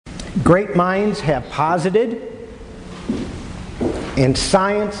Great minds have posited, and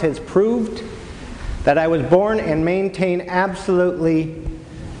science has proved that I was born and maintain absolutely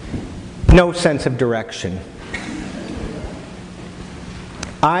no sense of direction.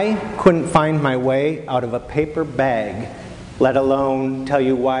 I couldn't find my way out of a paper bag, let alone tell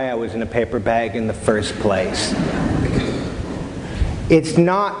you why I was in a paper bag in the first place. It's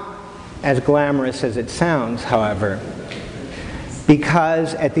not as glamorous as it sounds, however,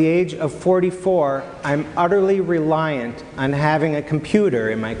 because at the age of 44, I'm utterly reliant on having a computer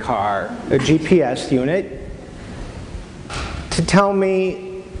in my car, a GPS unit, to tell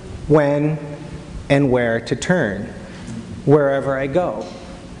me when and where to turn, wherever I go.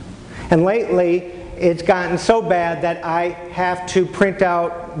 And lately, it's gotten so bad that I have to print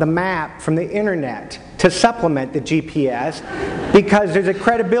out the map from the internet to supplement the GPS, because there's a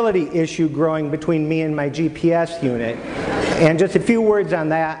credibility issue growing between me and my GPS unit. And just a few words on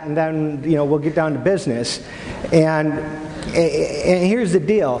that, and then we'll get down to business. And here's the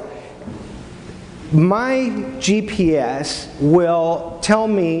deal. My GPS will tell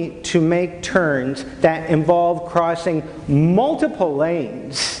me to make turns that involve crossing multiple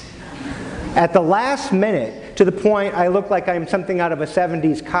lanes at the last minute, to the point I look like I'm something out of a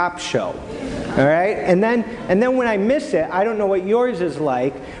 70s cop show. All right? And then when I miss it, I don't know what yours is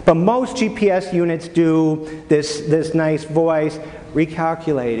like, but most GPS units do this nice voice,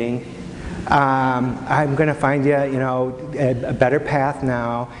 recalculating. I'm going to find you, a better path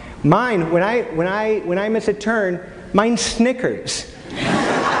now. Mine, when I miss a turn, mine snickers.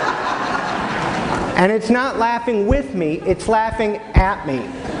 And it's not laughing with me, it's laughing at me.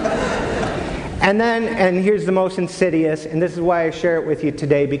 And here's the most insidious, and this is why I share it with you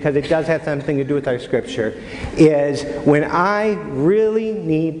today, because it does have something to do with our scripture, is when I really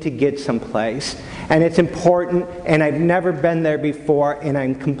need to get someplace, and it's important, and I've never been there before, and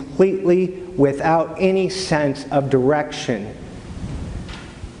I'm completely without any sense of direction,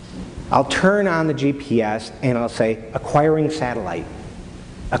 I'll turn on the GPS and I'll say, acquiring satellite,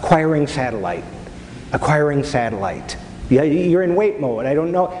 acquiring satellite, acquiring satellite. Yeah, you're in wait mode. I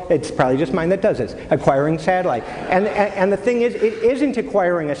don't know. It's probably just mine that does this. Acquiring satellite. And the thing is, it isn't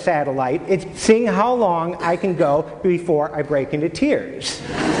acquiring a satellite. It's seeing how long I can go before I break into tears.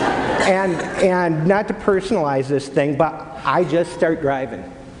 And not to personalize this thing, but I just start driving.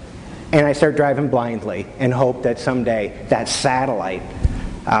 And I start driving blindly and hope that someday that satellite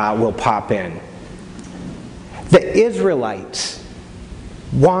will pop in. The Israelites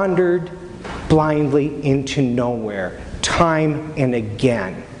wandered blindly into nowhere, time and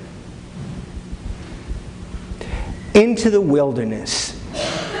again, into the wilderness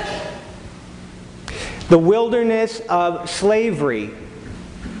of slavery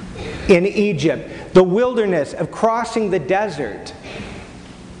in Egypt, the wilderness of crossing the desert,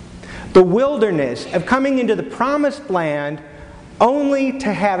 the wilderness of coming into the promised land only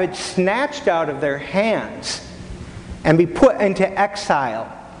to have it snatched out of their hands and be put into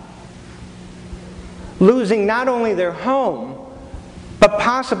exile, losing not only their home, but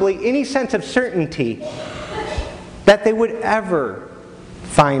possibly any sense of certainty that they would ever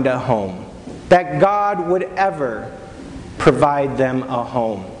find a home, that God would ever provide them a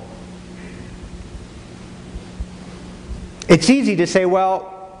home. It's easy to say,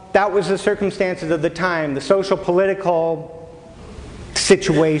 well, that was the circumstances of the time, the social political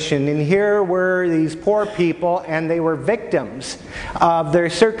situation, and here were these poor people and they were victims of their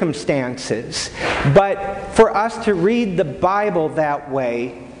circumstances. But for us to read the Bible that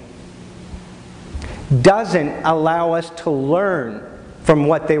way doesn't allow us to learn from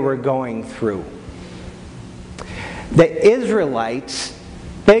what they were going through. The Israelites'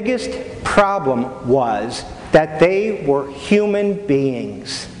 biggest problem was that they were human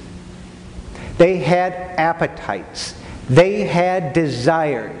beings. They had appetites. They had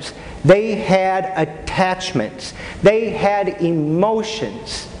desires. They had attachments. They had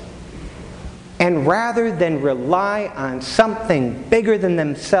emotions. And rather than rely on something bigger than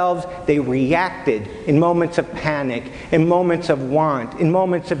themselves, they reacted in moments of panic, in moments of want, in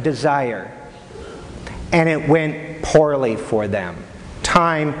moments of desire. And it went poorly for them,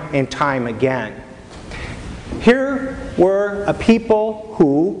 time and time again. Here were a people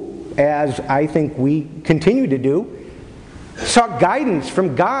who, as I think we continue to do, sought guidance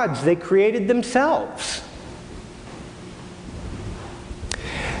from gods they created themselves.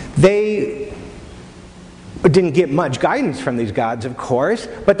 They didn't get much guidance from these gods, of course,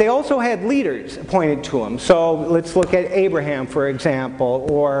 but they also had leaders appointed to them. So let's look at Abraham, for example,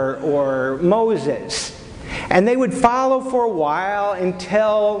 or Moses. And they would follow for a while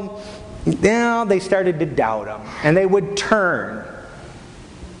until they started to doubt them, and they would turn.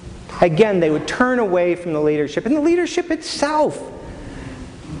 Again, they would turn away from the leadership. And the leadership itself,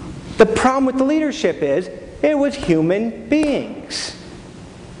 the problem with the leadership is it was human beings.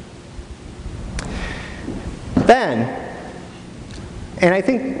 Then, and I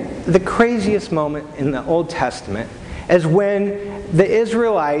think the craziest moment in the Old Testament is when the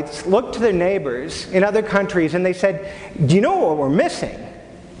Israelites looked to their neighbors in other countries and they said, do you know what we're missing?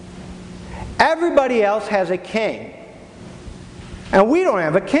 Everybody else has a king, and we don't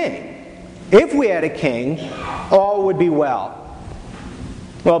have a king. If we had a king, all would be well.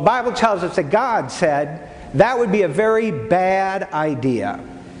 Well, the Bible tells us that God said that would be a very bad idea.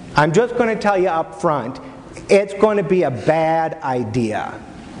 I'm just going to tell you up front, it's going to be a bad idea.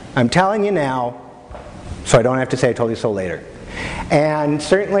 I'm telling you now, so I don't have to say I told you so later. And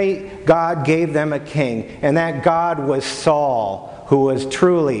certainly God gave them a king, and that God was Saul, who was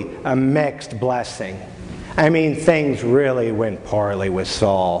truly a mixed blessing. I mean, things really went poorly with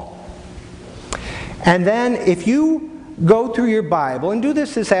Saul. And then if you go through your Bible, and do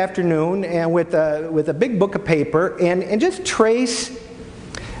this afternoon and with a big book of paper, and just trace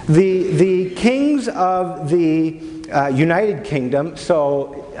the kings of the United Kingdom,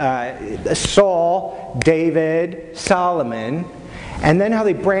 so Saul, David, Solomon, and then how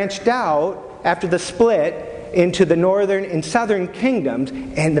they branched out after the split into the northern and southern kingdoms,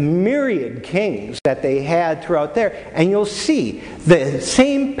 and the myriad kings that they had throughout there. And you'll see the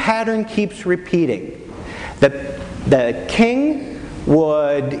same pattern keeps repeating. The king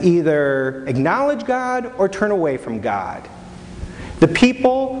would either acknowledge God or turn away from God. The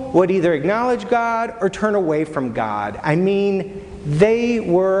people would either acknowledge God or turn away from God. I mean, they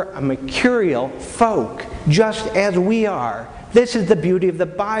were a mercurial folk, just as we are. This is the beauty of the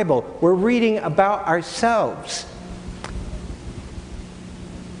Bible. We're reading about ourselves.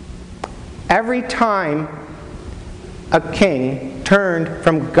 Every time a king turned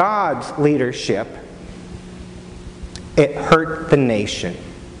from God's leadership, it hurt the nation.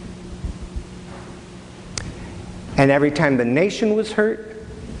 And every time the nation was hurt,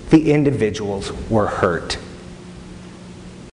 the individuals were hurt.